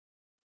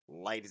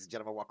Ladies and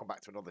gentlemen, welcome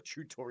back to another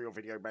tutorial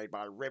video made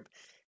by Rib.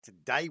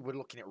 Today we're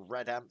looking at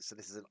Redm. So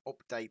this is an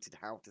updated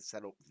how to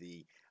set up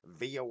the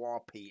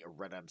VORP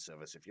Redm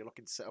server. So if you're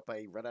looking to set up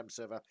a Redm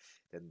server,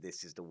 then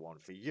this is the one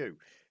for you.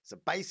 So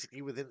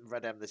basically within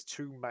Redm, there's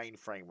two main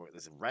frameworks.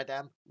 There's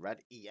Redm,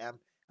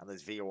 and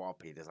there's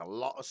VORP. There's a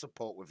lot of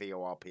support with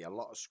VORP, a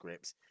lot of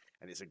scripts,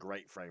 and it's a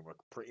great framework.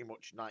 Pretty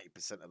much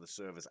 90% of the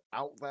servers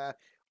out there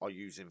are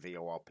using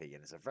VORP,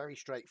 and it's a very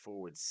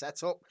straightforward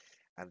setup.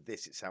 And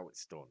this is how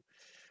it's done.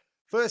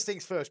 First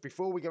things first,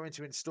 before we go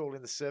into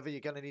installing the server, you're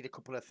going to need a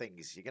couple of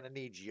things. You're going to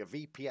need your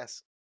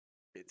VPS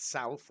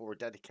itself or a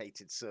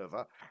dedicated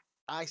server.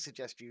 I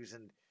suggest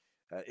using,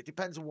 it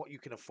depends on what you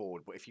can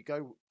afford, but if you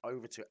go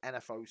over to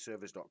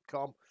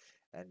nfoservers.com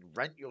and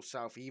rent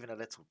yourself even a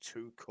little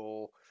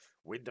 2-core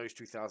Windows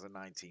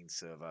 2019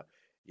 server,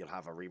 you'll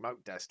have a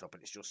remote desktop,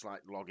 and it's just like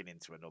logging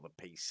into another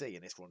PC,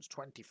 and this runs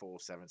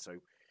 24/7, so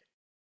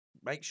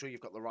make sure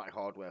you've got the right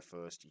hardware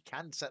first. You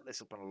can set this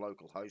up on a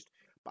local host,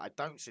 but I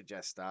don't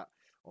suggest that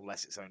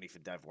unless it's only for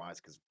DevWise,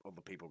 because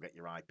other people get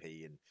your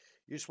IP, and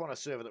you just want a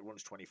server that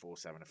runs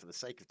 24/7. And for the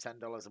sake of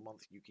 $10 a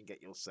month, you can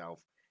get yourself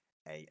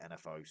a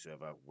NFO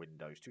server,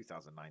 Windows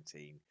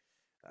 2019,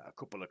 a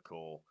couple of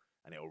core,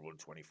 and it'll run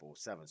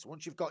 24/7. So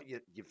once you've got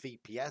your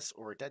VPS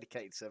or a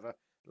dedicated server,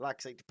 like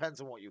I say, it depends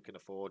on what you can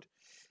afford.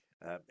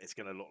 It's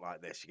going to look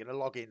like this. You're going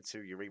to log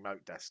into your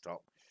remote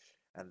desktop.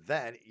 And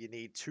then you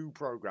need two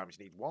programs.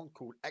 You need one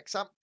called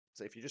XAMPP.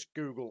 So if you just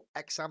Google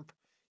XAMPP,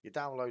 you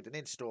download and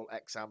install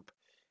XAMPP,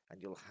 and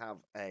you'll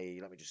have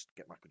a, let me just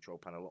get my control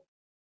panel up,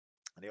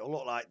 and it'll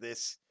look like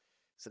this.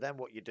 So then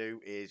what you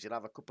do is you'll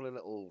have a couple of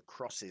little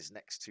crosses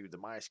next to the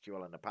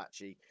MySQL and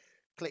Apache.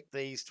 Click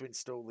these to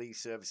install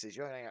these services.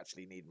 You only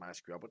actually need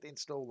MySQL, but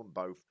install them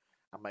both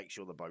and make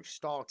sure they're both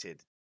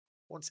started.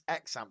 Once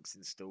XAMPP's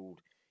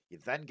installed, you're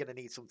then going to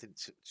need something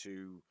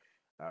to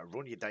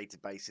run your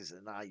databases,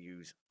 and I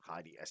use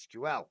Heidi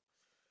SQL.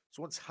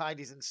 So once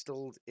Heidi's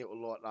installed, it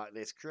will look like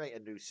this. Create a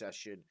new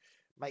session.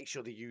 Make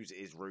sure the user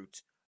is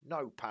root.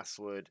 No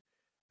password.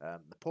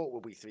 The port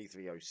will be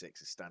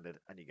 3306 as standard,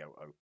 and you go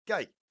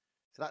OK.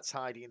 So that's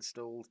Heidi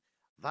installed.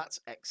 That's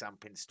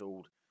XAMPP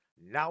installed.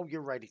 Now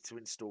you're ready to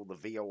install the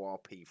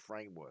VORP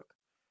framework.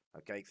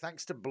 Okay,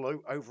 thanks to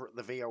Blue over at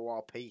the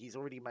VORP, he's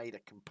already made a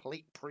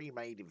complete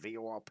pre-made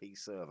VORP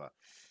server.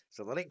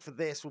 So the link for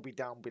this will be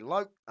down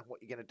below, and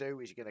what you're going to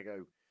do is you're going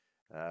to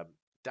go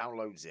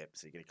download zip.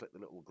 So you're going to click the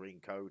little green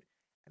code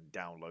and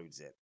download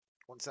zip.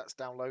 Once that's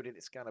downloaded,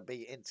 it's going to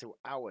be into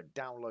our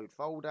download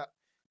folder.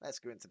 Let's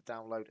go into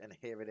download, and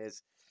here it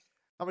is.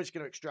 I'm just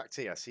going to extract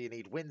here. So you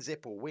need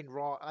WinZip or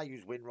WinRAR. I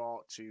use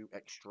WinRAR to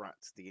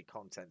extract the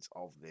contents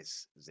of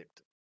this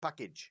zipped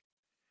package.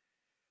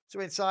 So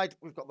inside,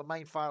 we've got the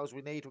main files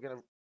we need. We're going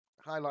to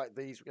highlight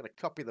these. We're going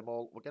to copy them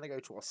all. We're going to go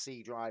to our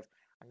C drive.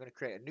 I'm going to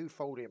create a new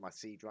folder in my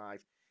C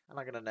drive, and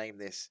I'm going to name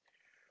this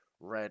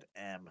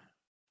Redm2.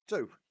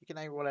 You can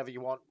name it whatever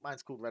you want.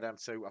 Mine's called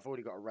Redm2. I've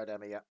already got a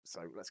Redm here,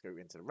 so let's go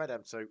into the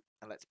Redm2,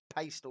 and let's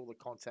paste all the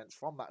contents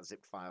from that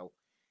zip file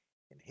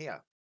in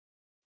here.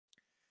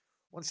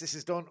 Once this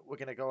is done, we're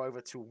going to go over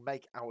to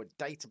make our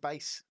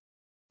database.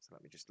 So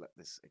let me just let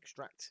this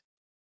extract.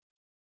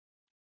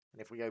 And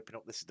if we open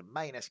up, this is the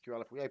main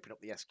SQL. If we open up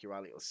the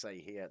SQL, it'll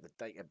say here the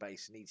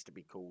database needs to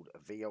be called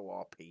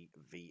VORP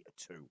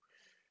v2.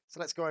 So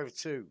let's go over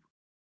to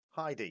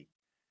Heidi.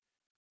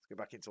 Let's go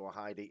back into our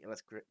Heidi, and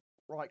let's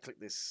right-click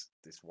this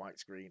white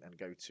screen and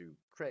go to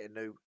create a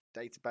new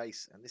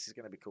database. And this is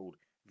going to be called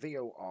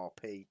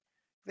VORP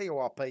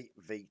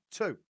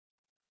v2.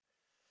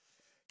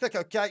 Click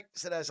OK.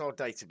 So there's our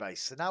database.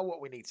 So now what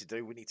we need to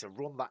do, we need to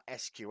run that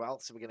SQL.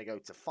 So we're going to go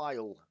to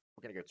File.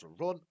 We're going to go to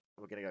Run.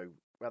 We're going to go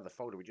where the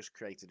folder we just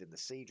created in the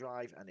C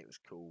drive, and it was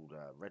called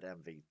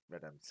Redm2.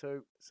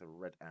 So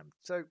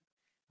Redm2, and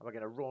we're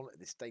going to run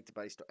this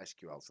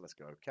database.sql. So let's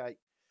go OK.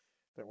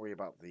 Don't worry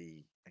about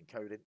the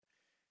encoding.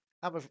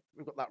 And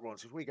we've got that run.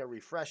 So if we go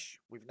refresh,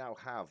 we now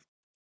have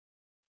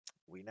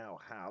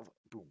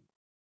boom,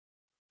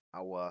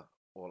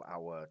 all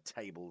our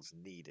tables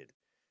needed.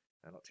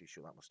 I'm not too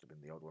sure, that must have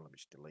been the old one. Let me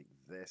just delete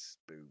this.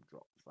 Boom,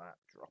 drop that,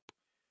 drop.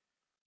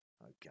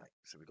 Okay,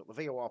 so we've got the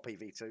VORP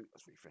v2.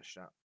 Let's refresh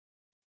that.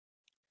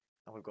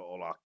 And we've got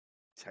all our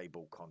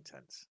table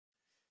contents.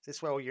 So this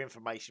is where all your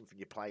information for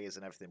your players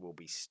and everything will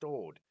be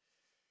stored.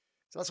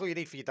 So that's all you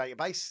need for your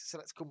database. So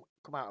let's come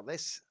out of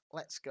this.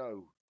 Let's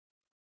go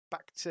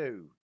back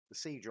to the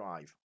C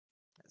drive.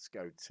 Let's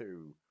go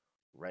to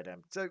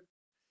Redm2.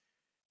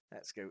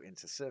 Let's go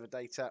into server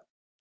data.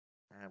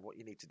 And what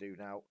you need to do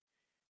now,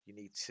 you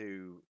need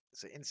to,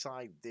 so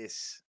inside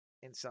this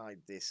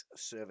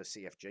server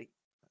CFG,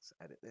 let's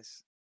edit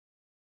this.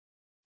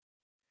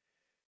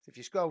 So if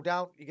you scroll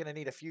down, you're going to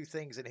need a few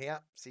things in here.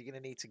 So you're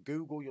going to need to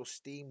Google your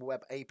Steam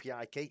Web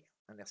API key,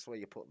 and that's where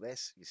you put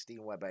this, your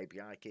Steam Web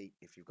API key.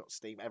 If you've got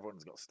Steam,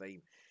 everyone's got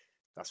Steam.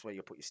 That's where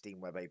you put your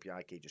Steam Web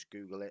API key. Just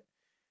Google it.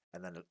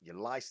 And then your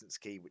license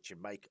key, which you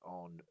make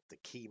on the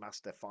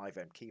Keymaster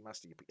 5M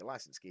Keymaster. You put your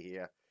license key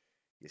here,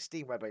 your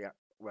Steam Web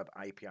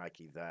API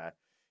key there.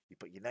 You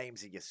put your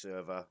names in your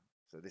server.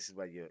 So this is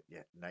where your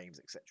names,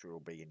 etc.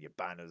 will be, and your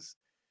banners.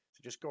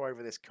 So just go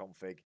over this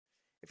config.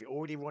 If you're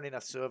already running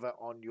a server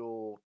on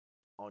your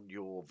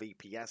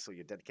VPS or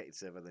your dedicated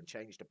server, then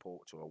change the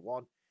port to a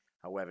 1.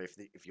 However,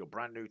 if you're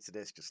brand new to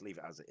this, just leave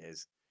it as it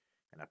is,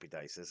 and happy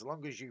days. So as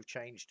long as you've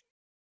changed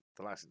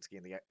the license key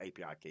and the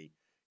API key,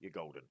 you're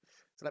golden.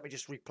 So let me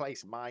just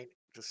replace mine,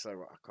 just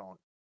so I can't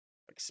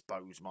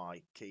expose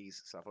my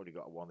keys. So I've already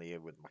got a 1 here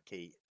with my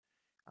key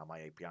and my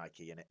API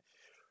key in it.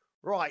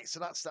 Right, so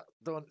that's that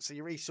done. So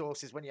your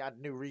resources, when you add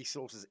new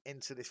resources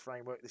into this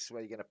framework, this is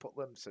where you're going to put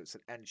them. So it's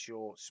an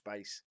ensure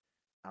space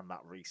and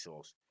that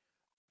resource.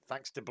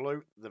 Thanks to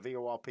Blue, the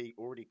VORP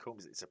already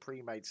comes. It's a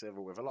pre-made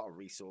server with a lot of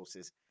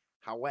resources.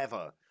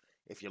 However,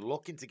 if you're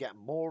looking to get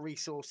more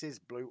resources,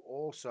 Blue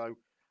also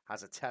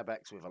has a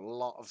TebX with a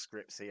lot of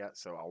scripts here.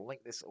 So I'll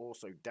link this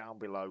also down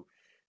below.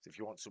 So if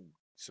you want some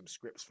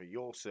scripts for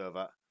your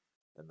server,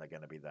 then they're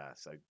going to be there.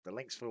 So the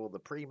links for the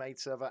pre-made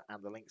server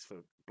and the links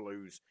for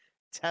Blue's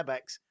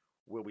TebX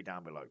will be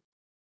down below.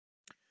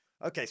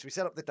 Okay, so we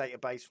set up the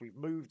database. We've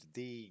moved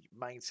the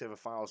main server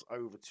files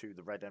over to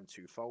the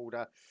Redm2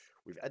 folder.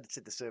 We've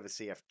edited the server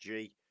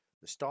CFG.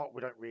 The start,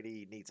 we don't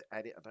really need to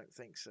edit, I don't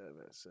think.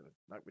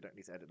 No, we don't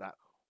need to edit that.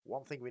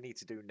 One thing we need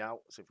to do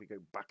now, so if we go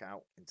back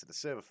out into the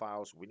server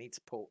files, we need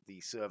to put the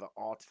server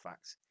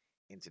artifacts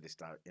into this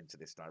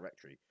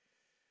directory.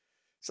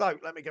 So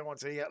let me go on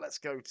to here. Let's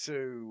go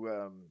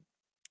to,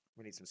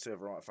 we need some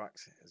server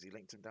artifacts. Has he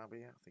linked them down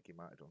here? I think he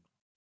might have done.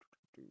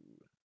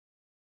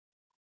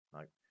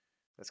 No.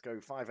 Let's go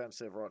 5M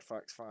server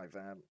artifacts,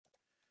 5M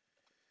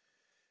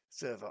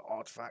server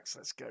artifacts.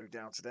 Let's go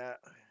down to there.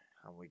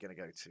 And we're going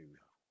to go to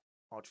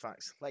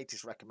artifacts,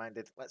 latest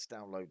recommended. Let's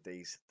download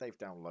these. They've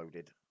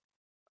downloaded.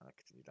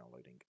 Continue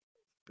downloading.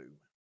 Boom.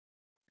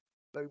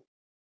 Boom.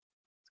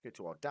 Let's go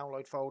to our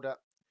download folder.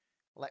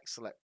 Let's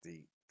select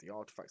the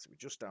artifacts that we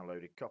just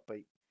downloaded.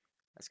 Copy.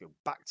 Let's go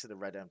back to the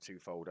Redm2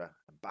 folder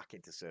and back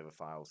into server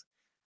files.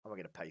 And we're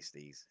going to paste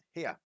these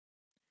here.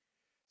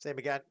 Same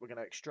again. We're going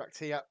to extract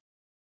here.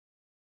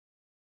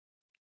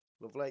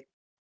 Lovely.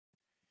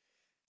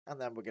 And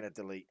then we're going to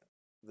delete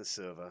the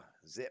server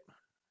zip.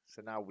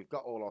 So now we've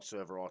got all our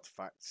server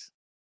artifacts.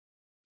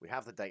 We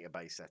have the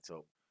database set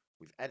up.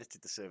 We've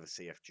edited the server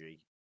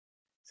CFG.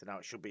 So now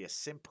it should be a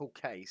simple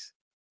case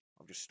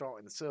of just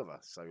starting the server.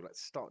 So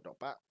let's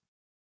start.bat.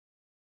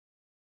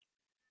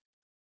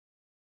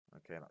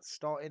 Okay, that's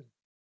starting.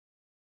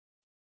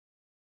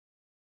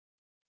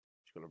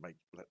 Just got to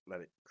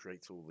let it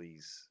create all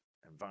these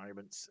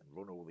environments and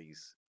run all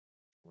these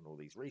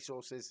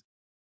resources.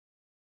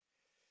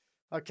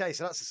 Okay,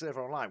 so that's the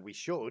server online. We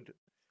should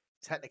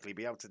technically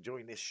be able to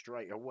join this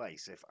straight away.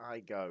 So if I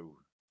come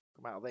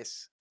out of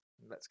this,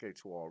 let's go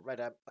to our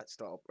Redm. Let's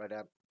start up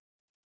Redm.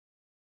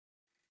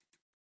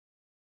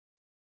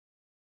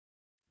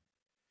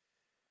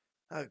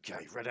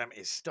 Okay, Redm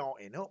is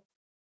starting up.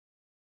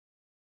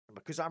 And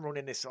because I'm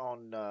running this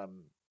on, well,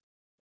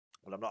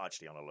 I'm not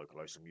actually on a local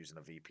host. I'm using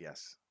a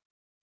VPS.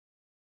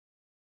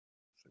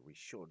 So we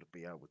should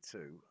be able to,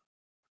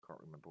 I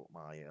can't remember what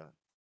my,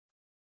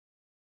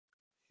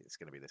 it's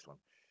going to be this one.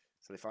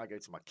 So if I go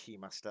to my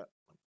keymaster,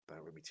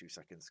 bear with me 2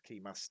 seconds.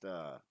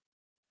 Keymaster.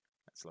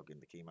 Let's log in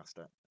the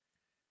keymaster.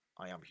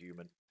 I am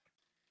human.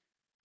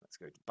 Let's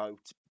go to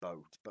boat.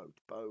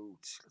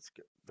 Let's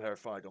get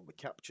verified on the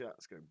capture.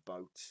 Let's go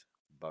boat.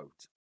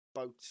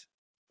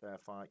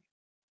 Verify.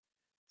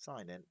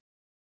 Sign in.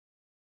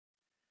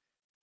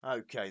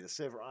 Okay, the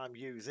server I'm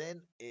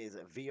using is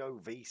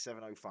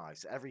VOV705.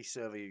 So every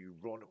server you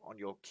run on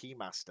your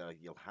keymaster,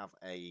 you'll have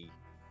a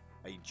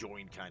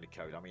join kind of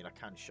code. I mean, I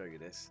can show you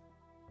this.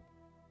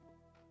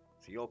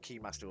 So your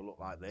keymaster will look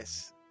like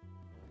this.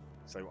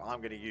 So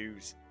I'm going to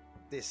use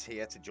this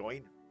here to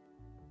join.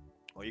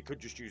 Or you could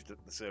just use the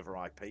server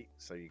IP.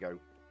 So you go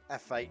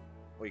F8,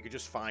 or you could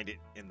just find it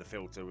in the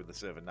filter with the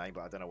server name,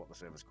 but I don't know what the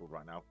server's called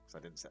right now because I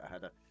didn't set a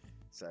header.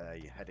 It's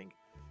a heading.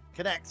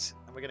 Connect,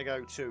 and we're going to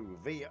go to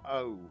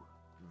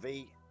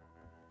VOV705.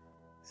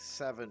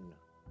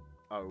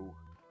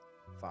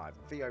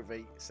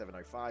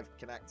 VOV705,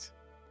 connect.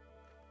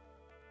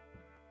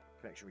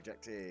 Connection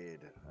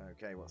rejected.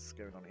 Okay, what's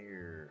going on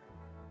here?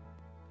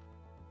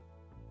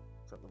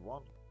 Is that the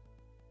one?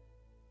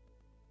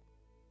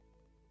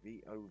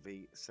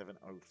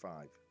 VOV705.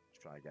 Let's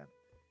try again.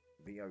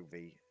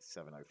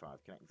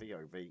 VOV705. Connect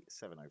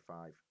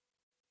VOV705.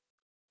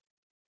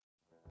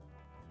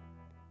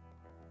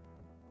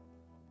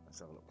 Let's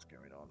have a look what's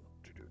going on.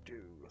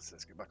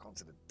 Let's go back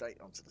onto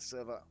the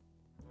server.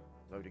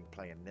 Loading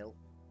player nil.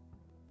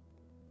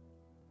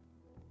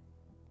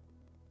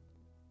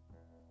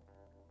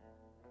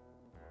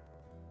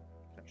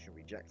 Connection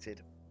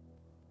rejected.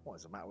 What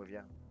is the matter with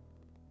you?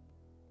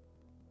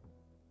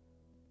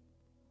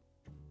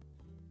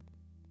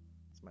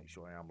 Let's make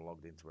sure I am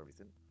logged into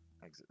everything.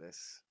 Exit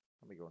this.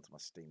 Let me go onto my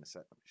Steam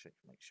set.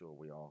 Make sure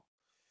we are.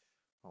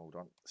 Hold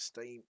on.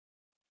 Steam.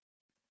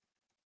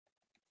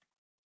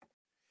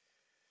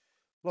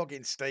 Log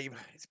in Steam.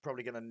 It's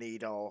probably going to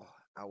need our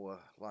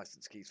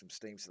license keys from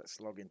Steam. So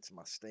let's log into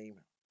my Steam.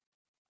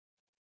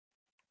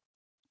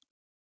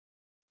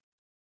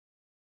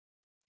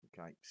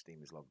 Okay, Steam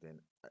is logged in.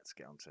 Let's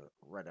get onto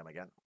Redm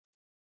again.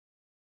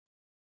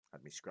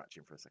 Had me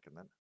scratching for a second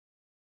then.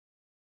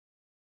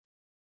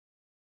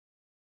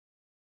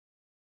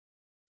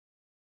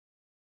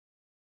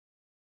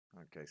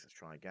 Okay, so let's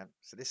try again.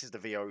 So this is the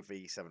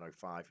VOV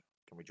 705.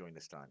 Can we join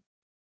this time?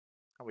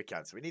 And we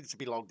can. So we needed to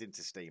be logged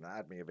into Steam. That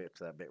had me a bit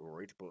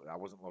worried, but I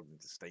wasn't logged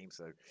into Steam,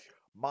 so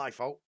my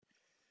fault.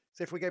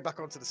 So if we go back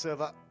onto the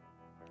server,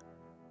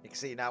 you can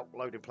see now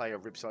loading player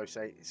Ribsose.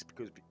 It's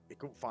because it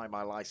couldn't find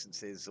my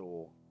licenses,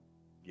 or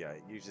yeah,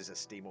 it uses a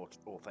Steam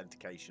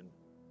authentication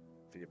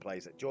for your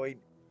players that join.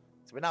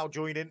 So we're now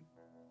joining.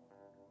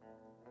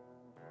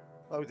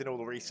 Loading all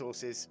the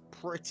resources.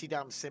 Pretty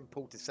damn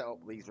simple to set up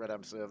these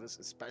Redm servers,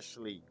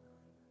 especially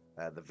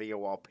the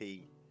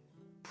VORP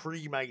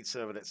pre-made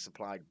server that's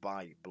supplied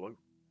by Blue.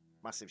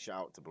 Massive shout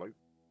out to Blue.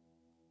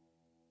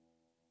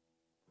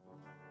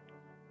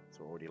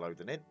 So already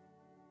loading in.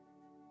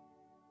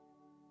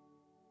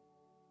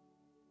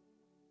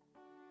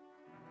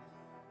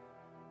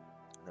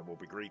 And then we'll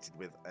be greeted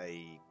with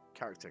a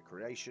character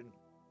creation.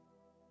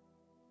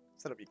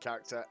 Set up your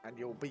character and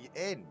you'll be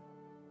in.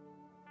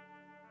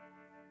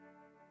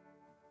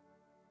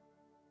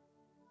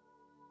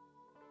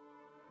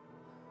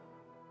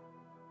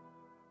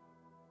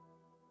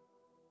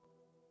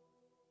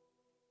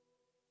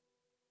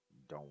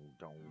 Dong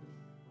dong.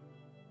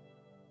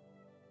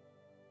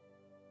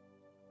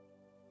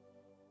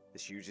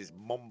 This uses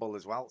Mumble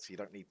as well, so you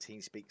don't need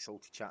TeamSpeak,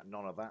 Salty Chat,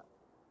 none of that.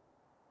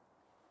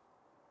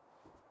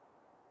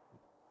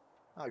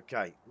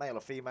 Okay, male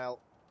or female?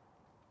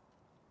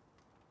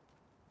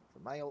 For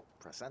male,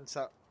 press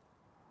enter.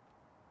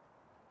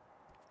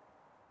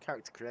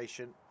 Character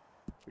creation.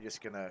 We're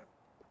just gonna.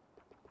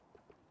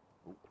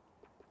 Ooh.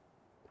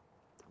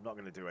 I'm not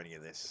gonna do any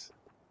of this.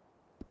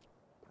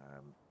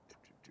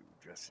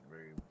 Dressing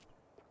room.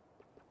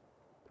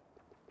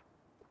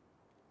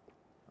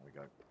 There we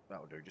go.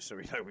 That'll do, just so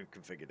we know we've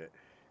configured it.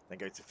 Then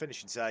go to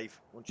finish and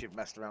save. Once you've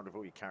messed around with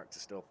all your character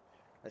stuff,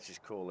 let's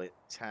just call it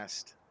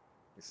test.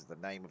 This is the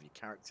name of your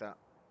character.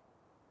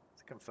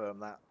 To confirm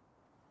that.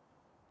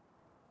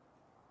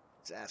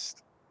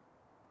 Test.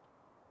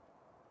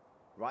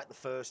 Write the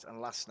first and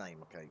last name.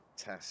 Okay,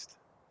 test.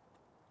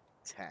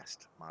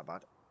 Test. My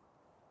bad.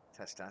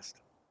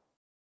 Test.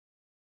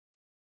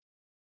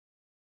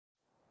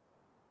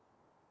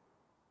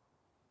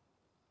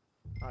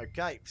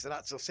 Okay, so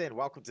that's us in.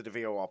 Welcome to the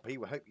VORP.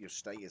 We hope your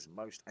stay is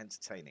most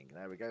entertaining.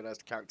 There we go. There's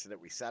the character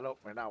that we set up.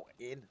 We're now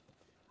in.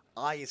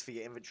 I is for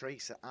your inventory.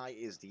 So I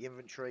is the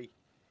inventory.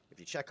 If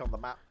you check on the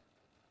map,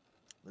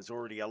 there's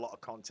already a lot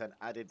of content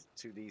added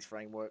to these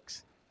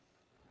frameworks.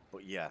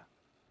 But yeah.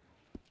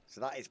 So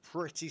that is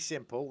pretty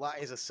simple. That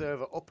is a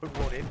server up and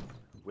running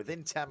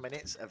within 10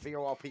 minutes. A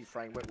VORP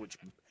framework, which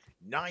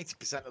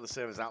 90% of the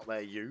servers out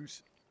there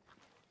use.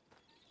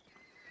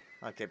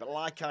 Okay, but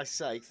like I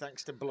say,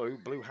 thanks to Blue,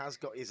 Blue has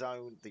got his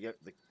own.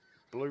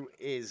 Blue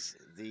is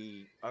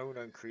the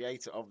owner and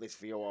creator of this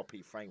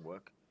VORP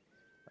framework.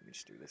 Let me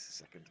just do this a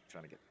second. I'm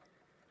trying to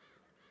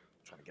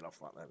get off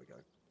that. There we go.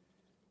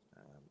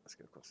 Let's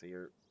go across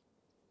here.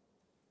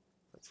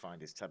 Let's find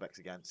his Tebex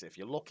again. So if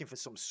you're looking for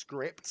some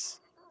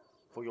scripts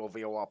for your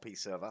VORP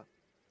server,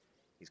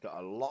 he's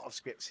got a lot of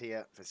scripts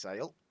here for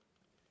sale.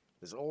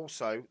 There's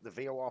also the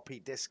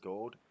VORP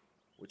Discord,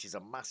 which is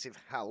a massive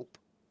help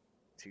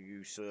to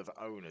you server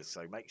owners.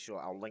 So make sure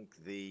I'll link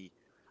the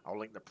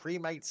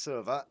pre-made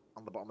server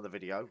on the bottom of the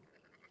video,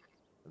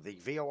 the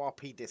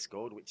VORP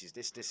Discord, which is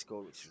this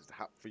Discord, which is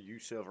for you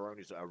server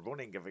owners that are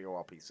running a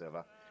VORP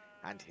server,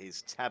 and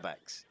his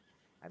Tebex.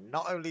 And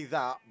not only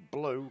that,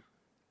 Blue,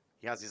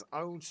 he has his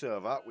own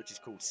server, which is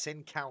called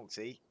Sin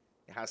County.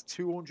 It has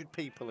 200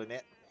 people in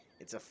it.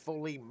 It's a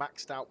fully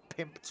maxed out,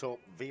 pimped up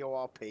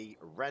VORP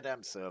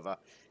Redm server.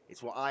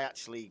 It's what I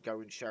actually go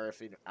and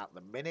sheriff in at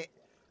the minute.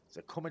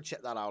 So come and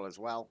check that out as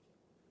well.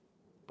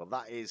 But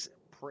that is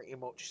pretty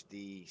much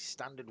the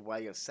standard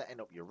way of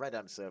setting up your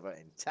Redm server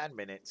in 10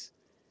 minutes.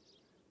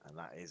 And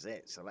that is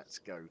it. So let's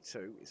go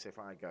to, so if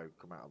I go,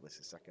 come out of this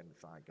a second,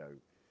 if I go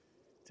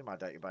to my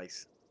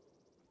database.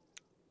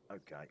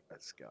 Okay,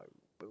 let's go.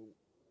 Boom,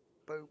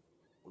 boom,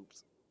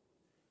 oops.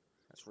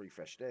 Let's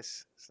refresh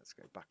this. So let's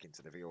go back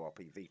into the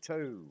VORP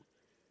V2.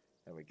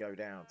 Then we go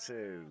down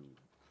to,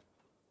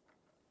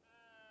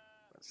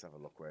 let's have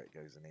a look where it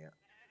goes in here.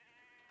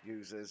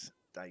 Users,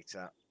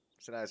 data.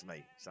 So there's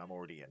me. So I'm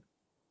already in.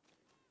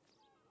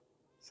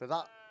 So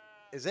that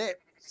is it.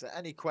 So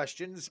any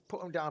questions,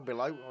 put them down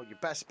below. Or your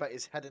best bet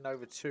is heading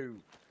over to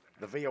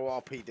the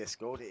VORP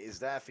Discord. It is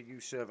there for you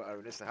server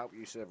owners to help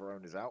you server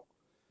owners out.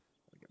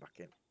 Let me get back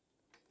in.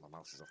 My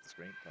mouse is off the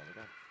screen. There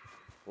we go.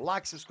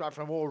 Like, subscribe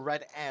for more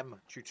Redm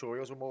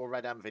tutorials and more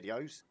Redm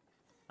videos.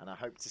 And I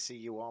hope to see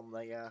you on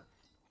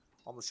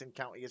the Sin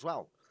County as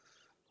well.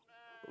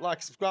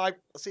 Like, subscribe.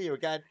 I'll see you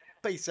again.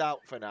 Peace out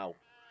for now.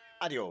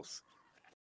 Adios.